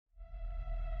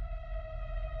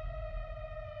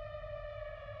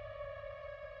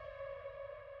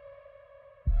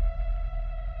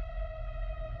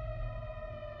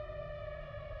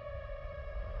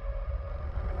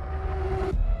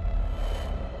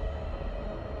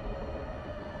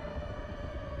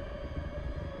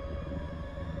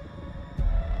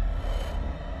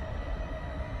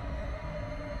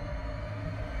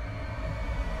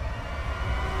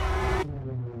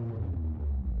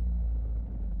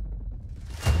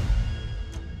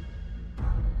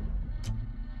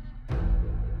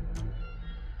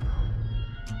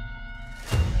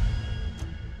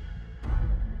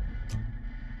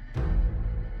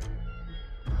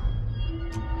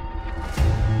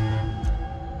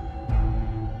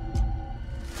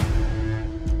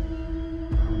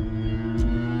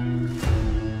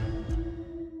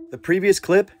previous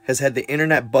clip has had the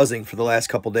internet buzzing for the last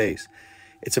couple days.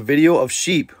 It's a video of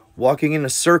sheep walking in a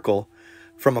circle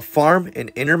from a farm in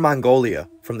Inner Mongolia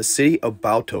from the city of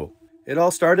Bauto. It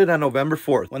all started on November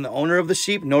 4th when the owner of the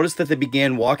sheep noticed that they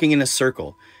began walking in a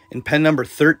circle in pen number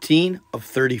 13 of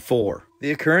 34.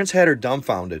 The occurrence had her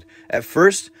dumbfounded. At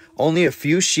first, only a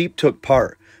few sheep took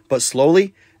part, but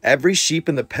slowly, every sheep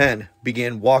in the pen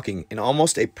began walking in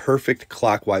almost a perfect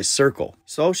clockwise circle.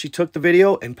 So she took the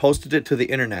video and posted it to the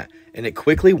internet, and it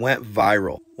quickly went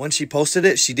viral. When she posted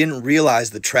it, she didn't realize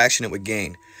the traction it would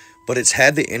gain, but it's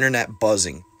had the internet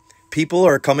buzzing. People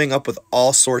are coming up with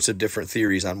all sorts of different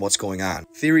theories on what's going on.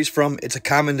 Theories from it's a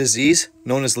common disease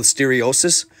known as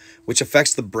listeriosis, which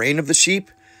affects the brain of the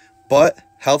sheep, but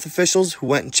health officials who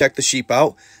went and checked the sheep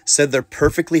out said they're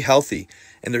perfectly healthy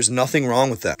and there's nothing wrong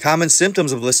with that. Common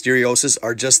symptoms of listeriosis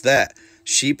are just that,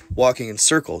 sheep walking in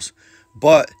circles,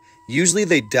 but usually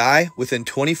they die within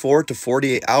 24 to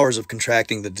 48 hours of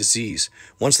contracting the disease.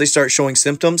 Once they start showing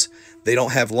symptoms, they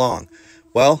don't have long.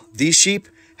 Well, these sheep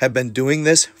have been doing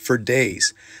this for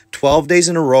days, 12 days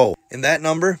in a row, and that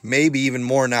number may be even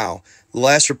more now. The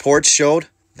last reports showed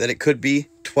that it could be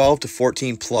 12 to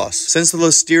 14 plus. Since the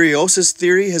listeriosis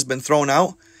theory has been thrown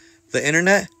out, the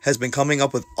internet has been coming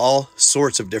up with all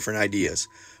sorts of different ideas,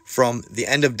 from the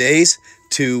end of days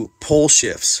to pole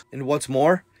shifts. And what's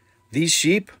more, these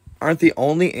sheep aren't the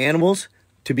only animals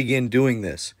to begin doing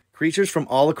this. Creatures from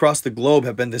all across the globe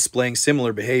have been displaying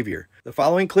similar behavior. The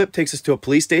following clip takes us to a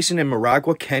police station in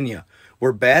Mongolia, Kenya,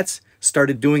 where bats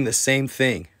started doing the same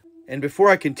thing. And before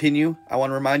I continue, I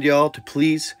want to remind you all to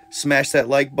please smash that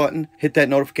like button, hit that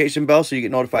notification bell so you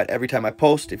get notified every time I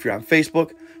post. If you're on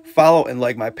Facebook, follow and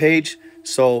like my page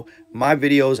so my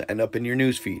videos end up in your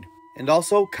newsfeed. And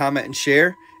also comment and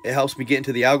share. It helps me get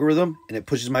into the algorithm and it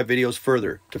pushes my videos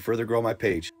further to further grow my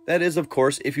page. That is, of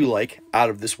course, if you like out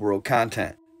of this world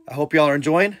content. I hope y'all are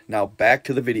enjoying. Now back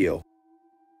to the video.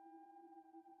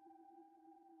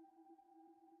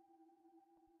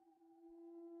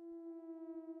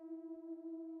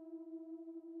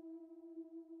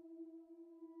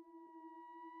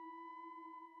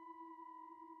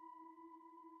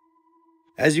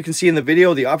 As you can see in the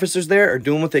video, the officers there are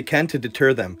doing what they can to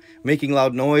deter them, making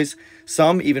loud noise,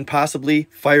 some even possibly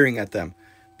firing at them.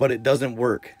 But it doesn't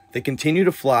work. They continue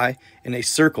to fly in a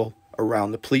circle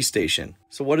around the police station.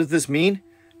 So what does this mean?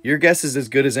 Your guess is as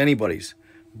good as anybody's.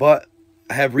 But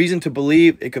I have reason to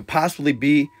believe it could possibly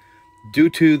be due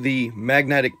to the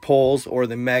magnetic poles or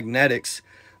the magnetics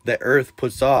that Earth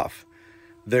puts off.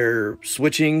 They're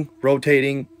switching,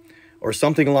 rotating, or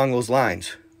something along those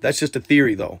lines. That's just a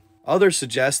theory though. Others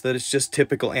suggest that it's just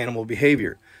typical animal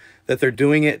behavior, that they're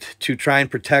doing it to try and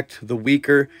protect the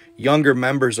weaker, younger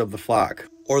members of the flock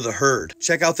or the herd.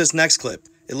 Check out this next clip.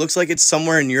 It looks like it's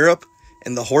somewhere in Europe,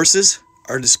 and the horses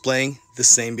are displaying the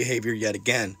same behavior yet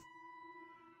again.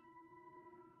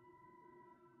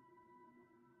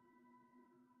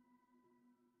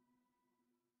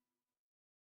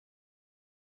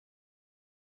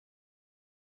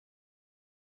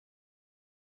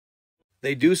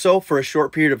 They do so for a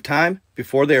short period of time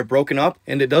before they are broken up,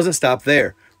 and it doesn't stop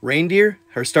there. Reindeer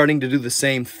are starting to do the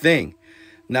same thing.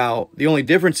 Now, the only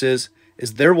difference is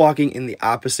they're walking in the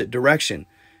opposite direction,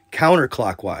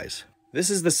 counterclockwise.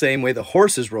 This is the same way the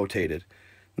horses rotated.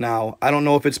 Now, I don't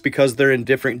know if it's because they're in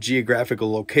different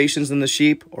geographical locations than the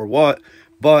sheep or what,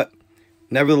 but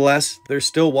nevertheless, they're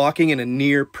still walking in a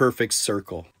near perfect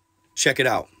circle. Check it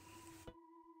out.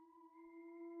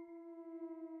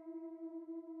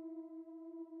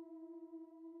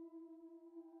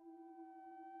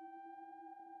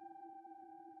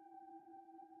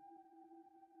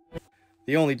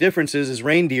 The only difference is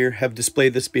reindeer have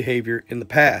displayed this behavior in the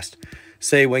past.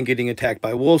 Say when getting attacked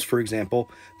by wolves, for example,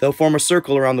 they'll form a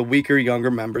circle around the weaker,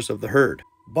 younger members of the herd.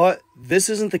 But this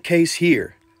isn't the case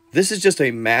here. This is just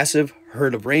a massive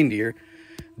herd of reindeer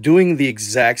doing the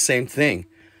exact same thing,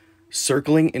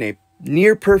 circling in a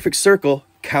near perfect circle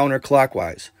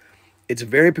counterclockwise. It's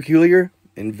very peculiar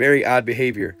and very odd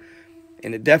behavior,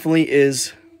 and it definitely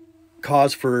is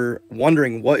cause for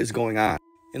wondering what is going on.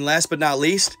 And last but not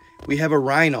least, we have a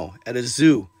rhino at a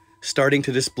zoo starting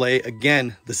to display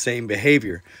again the same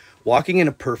behavior, walking in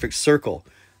a perfect circle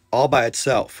all by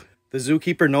itself. The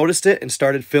zookeeper noticed it and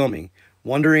started filming,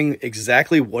 wondering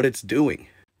exactly what it's doing.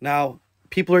 Now,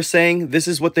 people are saying this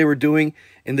is what they were doing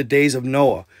in the days of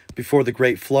Noah before the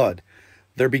great flood.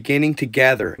 They're beginning to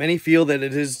gather. Many feel that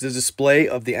it is the display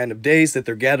of the end of days, that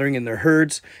they're gathering in their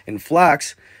herds and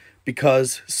flocks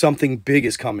because something big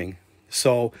is coming.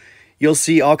 So you'll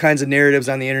see all kinds of narratives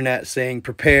on the internet saying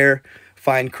prepare,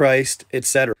 find Christ,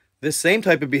 etc. This same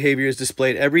type of behavior is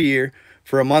displayed every year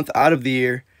for a month out of the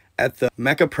year at the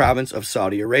Mecca province of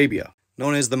Saudi Arabia.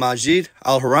 Known as the Masjid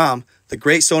al-Haram, the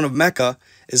Great Stone of Mecca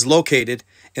is located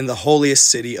in the holiest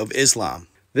city of Islam.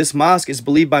 This mosque is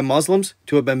believed by Muslims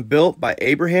to have been built by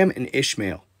Abraham and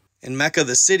Ishmael. In Mecca,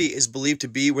 the city is believed to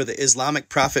be where the Islamic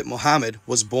prophet Muhammad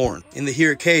was born, in the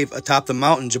Hira cave atop the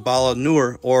mountain Jabal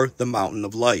al-Nur, or the Mountain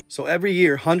of Light. So every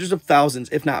year, hundreds of thousands,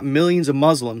 if not millions of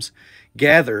Muslims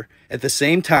gather at the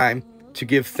same time to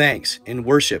give thanks and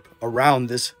worship around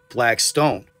this black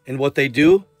stone. And what they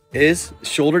do is,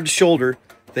 shoulder to shoulder,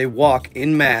 they walk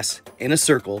in mass in a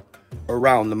circle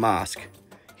around the mosque.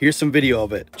 Here's some video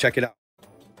of it. Check it out.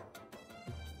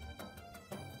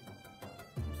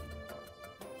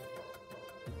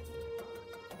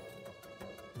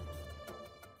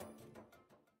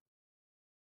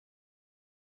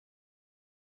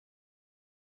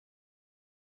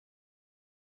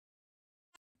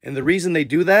 And the reason they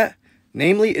do that,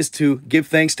 namely, is to give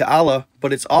thanks to Allah,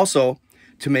 but it's also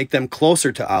to make them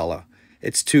closer to Allah.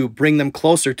 It's to bring them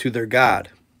closer to their God,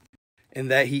 and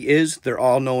that He is their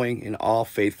all-knowing and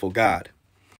all-faithful God.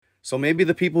 So maybe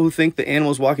the people who think the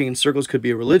animals walking in circles could be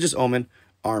a religious omen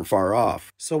aren't far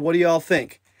off. So what do y'all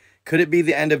think? Could it be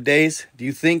the end of days? Do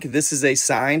you think this is a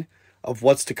sign of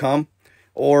what's to come?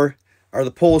 Or are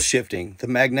the poles shifting, the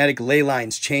magnetic ley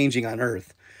lines changing on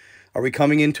Earth? Are we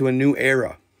coming into a new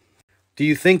era? Do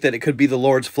you think that it could be the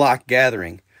Lord's flock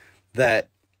gathering, that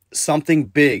something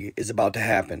big is about to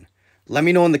happen? Let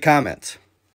me know in the comments.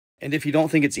 And if you don't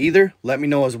think it's either, let me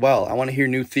know as well. I want to hear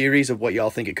new theories of what y'all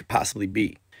think it could possibly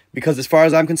be. Because as far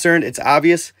as I'm concerned, it's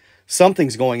obvious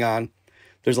something's going on.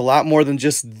 There's a lot more than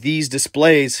just these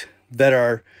displays that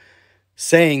are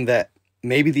saying that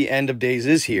maybe the end of days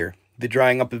is here. The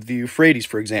drying up of the Euphrates,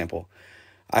 for example.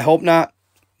 I hope not.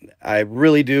 I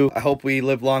really do. I hope we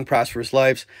live long, prosperous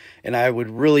lives, and I would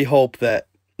really hope that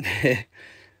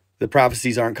the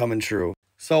prophecies aren't coming true.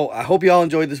 So I hope you all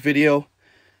enjoyed this video.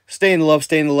 Stay in the love,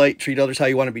 stay in the light, treat others how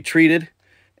you want to be treated,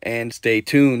 and stay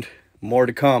tuned. More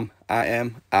to come. I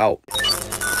am out.